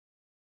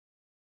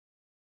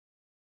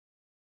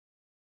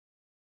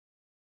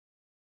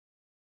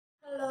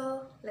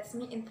Hello, let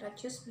me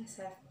introduce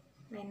myself.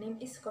 My name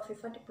is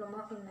Khofifah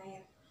Diploma U.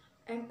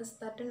 I'm a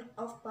student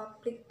of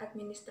Public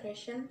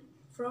Administration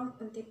from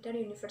Untitled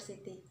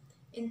University.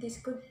 In this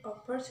good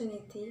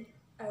opportunity,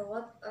 I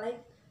would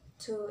like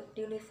to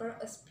deliver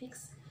a speech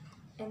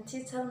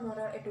entitled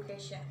Moral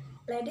Education.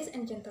 Ladies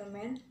and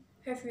gentlemen,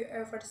 have you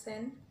ever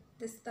seen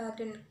the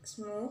student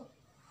smooth?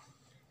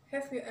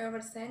 Have you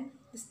ever seen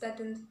the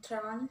student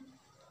trunk?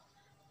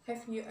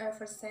 Have you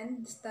ever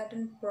seen the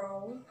student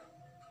brow?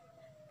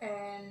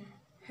 And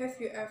have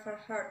you ever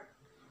heard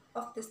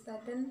of the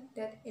student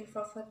that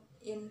involved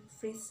in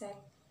free sex?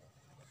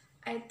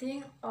 I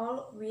think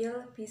all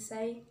will be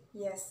say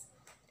yes.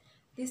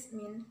 This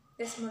means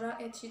the moral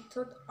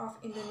attitude of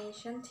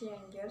Indonesian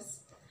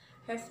teenagers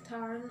have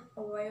turned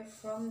away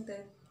from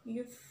the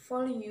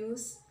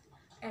values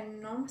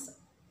and norms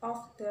of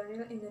the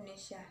real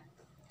Indonesia.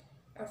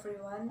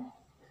 Everyone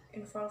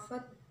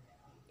involved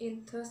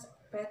in those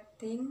bad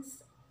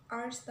things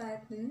are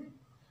students,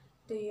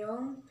 the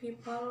young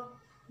people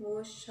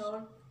who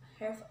should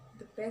have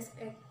the best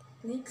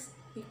ethics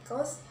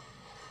because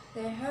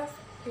they have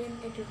been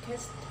educated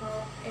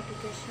through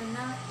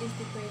educational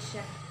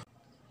institutions.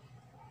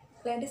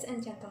 Ladies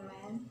and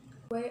gentlemen,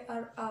 why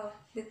are all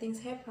the things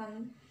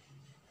happen?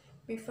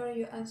 Before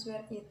you answer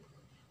it,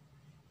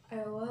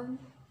 I want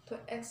to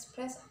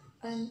express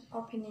an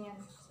opinion.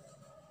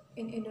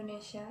 In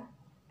Indonesia,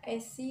 I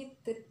see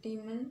the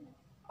demand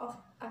of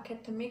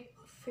academic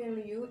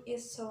value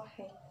is so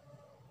high.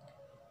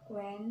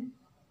 When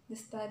the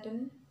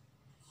student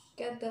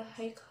get the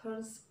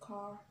higher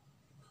score,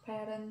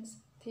 parents,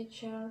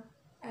 teacher,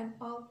 and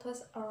all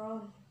those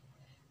around,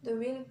 they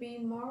will be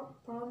more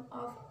proud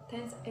of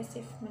tense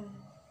achievement.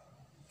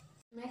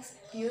 Makes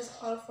use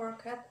all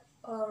forget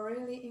a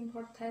really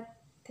important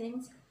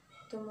things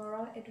to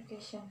moral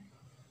education.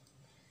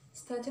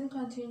 Students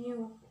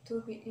continue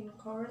to be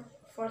encouraged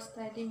for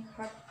studying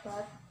hard,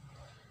 but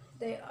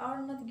they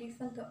are not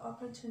given the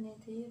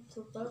opportunity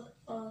to build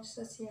a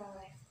social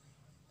life,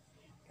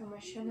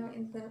 emotional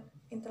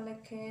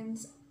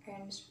intelligence,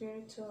 and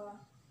spiritual.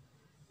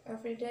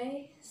 Every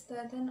day,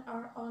 students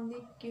are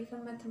only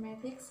given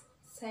mathematics,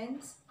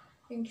 science,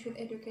 English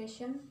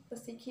education,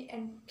 physics,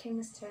 and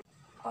chemistry.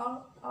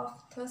 All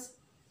of those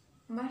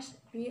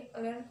must be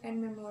learned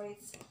and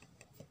memorized.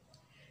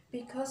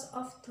 Because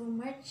of too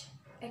much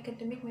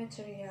academic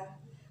material,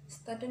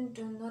 students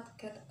do not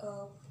get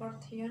a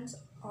portion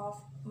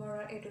of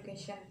moral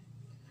education.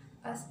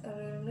 As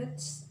a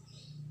result,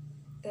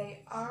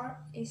 they are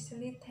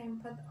easily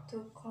tempted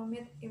to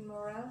commit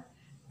immoral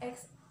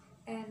acts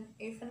and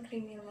even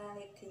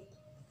criminality.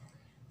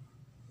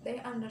 They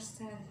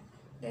understand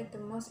that the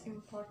most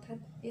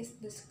important is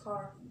the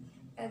score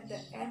at the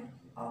end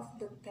of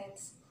the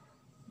test,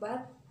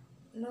 but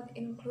not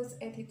includes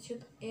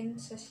attitude in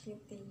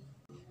society.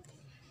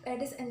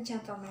 Ladies and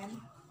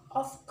gentlemen,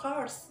 of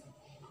course,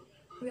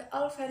 we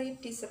are very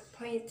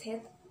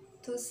disappointed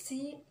to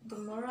see the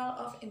moral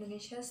of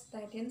Indonesian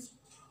students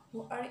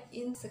who are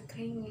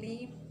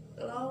insanely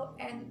low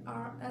and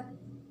are at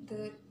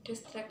the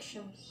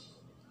distraction.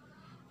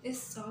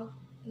 This should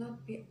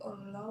not be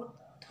allowed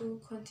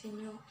to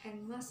continue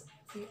and must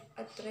be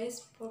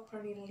addressed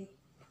properly.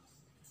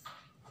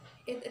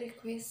 It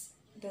requires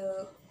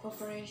the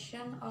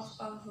cooperation of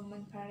all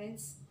human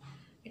parents,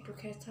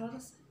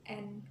 educators,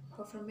 and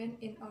government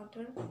in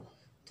order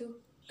to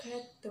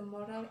cut the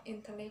moral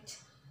intelligence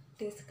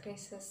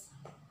disgraces.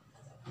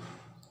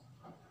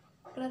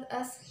 Let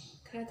us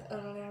create a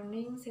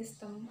learning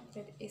system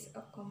that is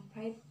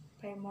accompanied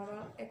by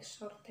moral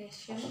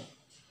exhortation,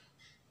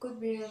 good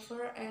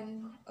behavior,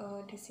 and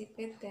a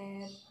discipline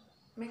that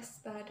makes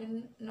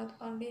students not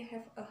only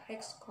have a high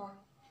score,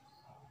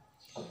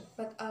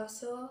 but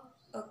also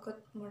a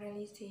good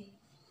morality.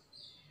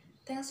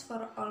 Thanks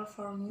for all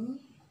for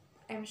me.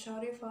 I'm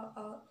sorry for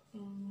all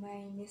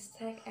my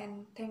mistakes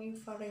and thank you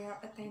for your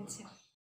attention.